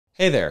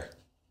Hey there,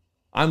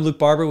 I'm Luke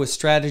Barber with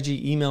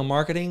Strategy Email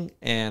Marketing,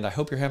 and I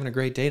hope you're having a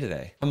great day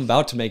today. I'm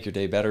about to make your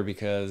day better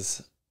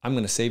because I'm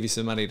going to save you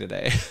some money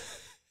today.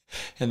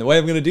 And the way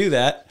I'm going to do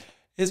that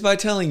is by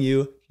telling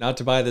you not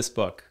to buy this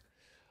book.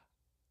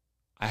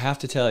 I have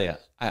to tell you,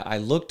 I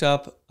looked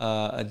up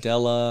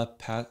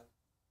Adella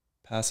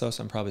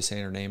Pasos. I'm probably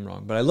saying her name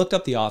wrong, but I looked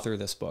up the author of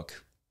this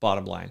book,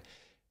 bottom line.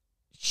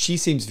 She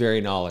seems very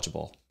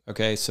knowledgeable.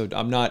 Okay, so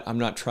I'm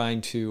not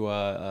trying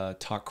to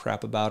talk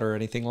crap about her or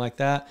anything like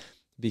that,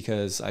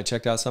 because I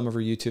checked out some of her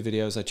YouTube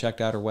videos. I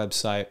checked out her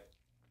website.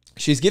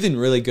 She's giving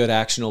really good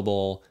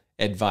actionable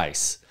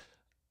advice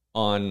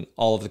on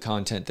all of the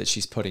content that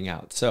she's putting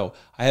out. So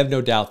I have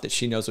no doubt that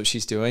she knows what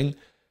she's doing.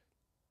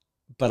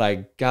 But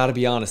I gotta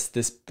be honest,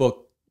 this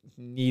book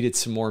needed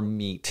some more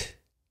meat,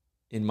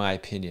 in my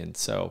opinion.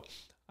 So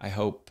I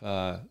hope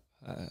probably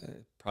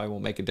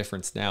won't make a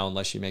difference now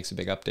unless she makes a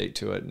big update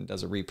to it and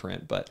does a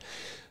reprint. But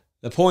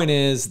the point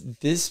is,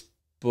 this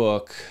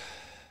book,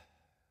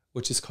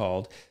 which is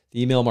called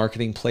The Email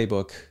Marketing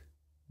Playbook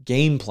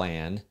Game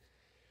Plan,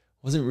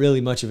 wasn't really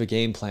much of a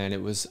game plan.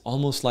 It was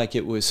almost like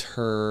it was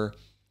her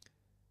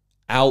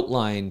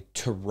outline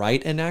to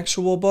write an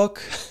actual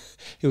book.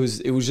 It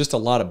was just a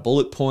lot of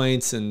bullet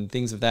points and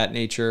things of that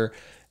nature.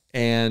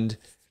 And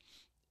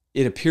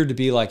it appeared to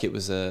be like it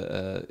was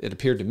it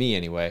appeared to me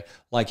anyway,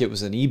 like it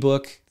was an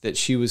ebook that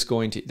she was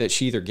that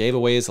she either gave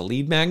away as a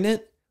lead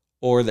magnet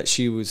or that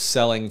she was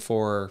selling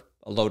for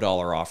a low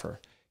dollar offer.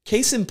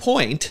 Case in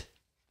point,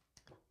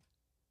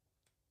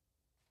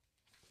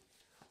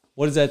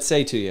 what does that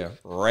say to you?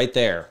 Right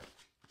there.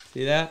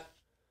 See that?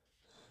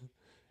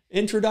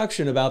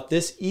 Introduction about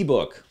this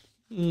ebook.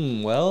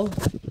 Well,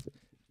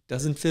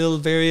 doesn't feel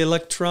very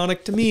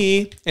electronic to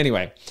me.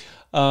 Anyway,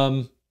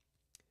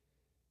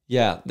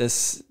 yeah,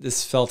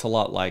 this felt a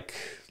lot like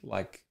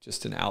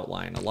just an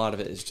outline. A lot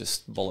of it is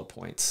just bullet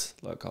points.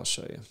 Look, I'll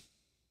show you.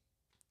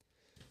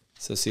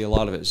 So see, a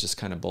lot of it is just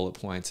kind of bullet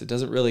points. It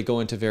doesn't really go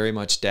into very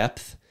much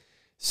depth.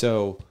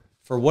 So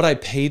for what I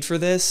paid for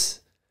this,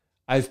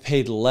 I've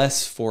paid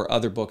less for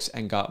other books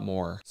and got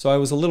more. So I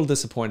was a little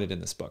disappointed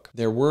in this book.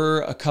 There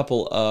were a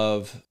couple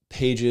of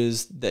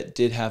pages that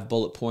did have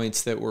bullet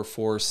points that were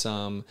for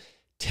some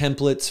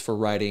templates for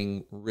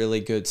writing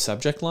really good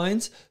subject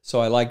lines. So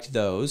I liked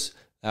those.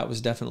 That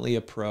was definitely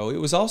a pro. It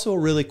was also a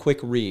really quick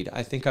read.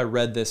 I think I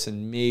read this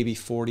in maybe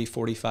 40,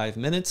 45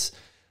 minutes.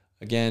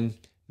 Again,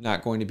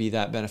 not going to be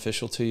that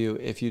beneficial to you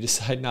if you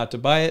decide not to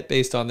buy it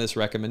based on this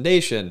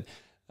recommendation.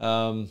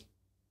 I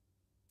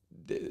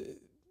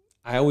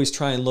always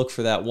try and look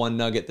for that one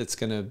nugget that's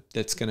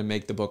gonna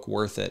make the book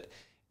worth it.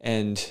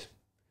 And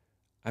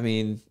I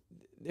mean,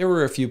 there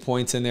were a few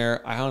points in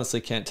there. I honestly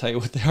can't tell you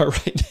what they are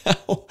right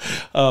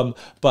now.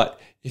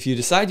 But if you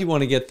decide you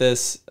want to get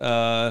this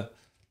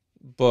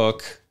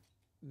book,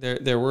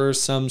 there were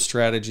some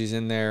strategies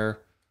in there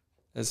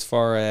as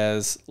far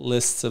as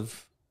lists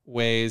of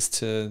ways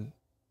to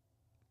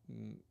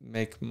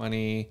make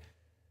money.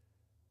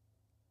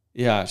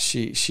 Yeah,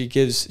 she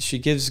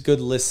gives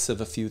good lists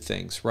of a few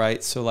things,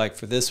 right? So like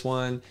for this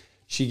one,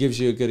 she gives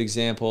you a good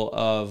example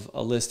of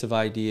a list of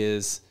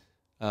ideas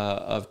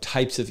of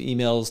types of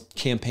emails,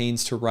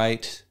 campaigns to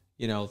write.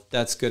 You know,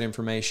 that's good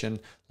information.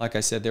 Like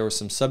I said, there were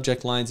some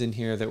subject lines in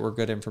here that were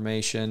good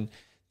information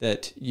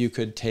that you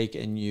could take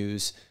and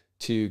use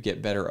to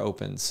get better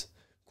opens.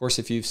 Of course,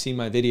 if you've seen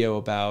my video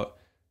about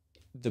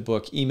the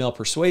book Email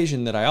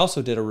Persuasion that I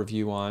also did a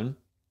review on,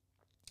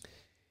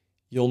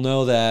 you'll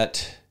know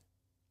that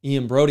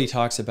Ian Brody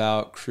talks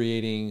about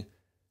creating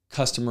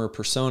customer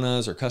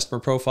personas or customer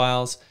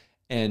profiles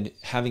and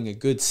having a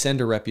good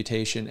sender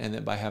reputation, and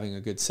that by having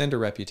a good sender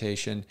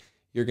reputation,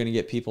 you're going to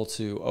get people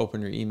to open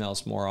your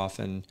emails more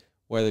often,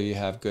 whether you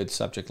have good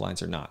subject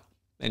lines or not.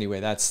 Anyway,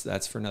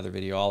 that's for another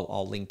video.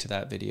 I'll link to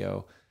that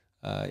video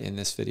in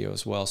this video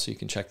as well, so you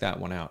can check that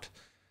one out.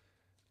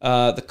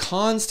 The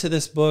cons to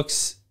this book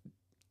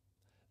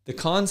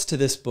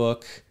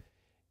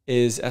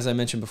is, as I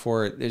mentioned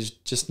before, there's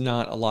just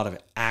not a lot of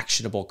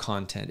actionable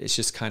content. It's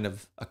just kind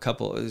of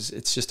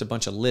it's just a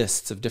bunch of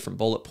lists of different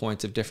bullet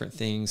points of different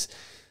things.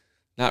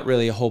 Not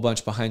really a whole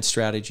bunch behind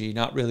strategy,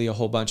 not really a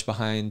whole bunch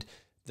behind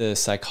the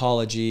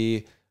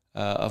psychology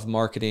of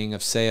marketing,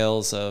 of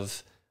sales,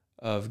 of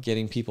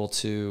getting people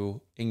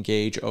to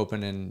engage,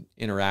 open, and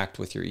interact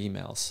with your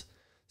emails.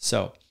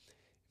 So,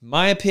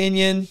 my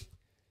opinion,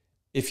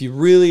 if you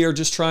really are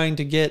just trying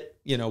to get,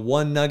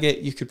 one nugget,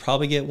 you could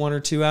probably get one or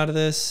two out of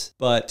this.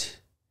 But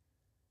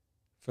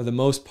for the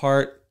most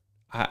part,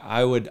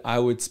 I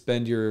would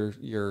spend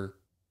your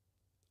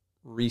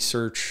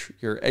research,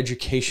 your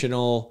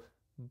educational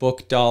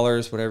book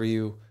dollars, whatever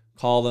you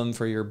call them,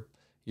 for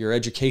your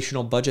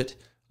educational budget.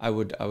 I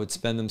would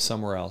spend them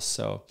somewhere else.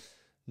 So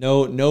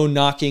no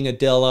knocking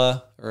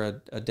Adella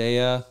or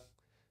Adella,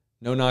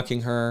 no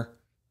knocking her.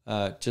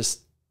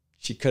 Just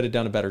she could have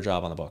done a better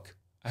job on the book.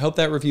 I hope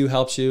that review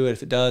helps you.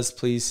 If it does,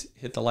 please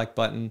hit the like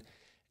button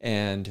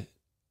and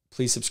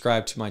please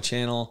subscribe to my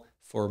channel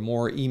for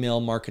more email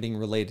marketing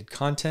related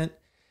content,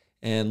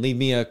 and leave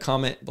me a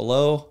comment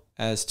below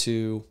as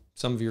to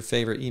some of your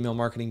favorite email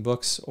marketing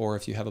books, or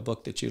if you have a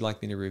book that you'd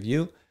like me to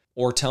review,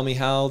 or tell me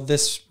how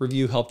this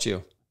review helped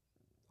you.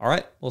 All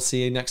right, we'll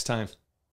see you next time.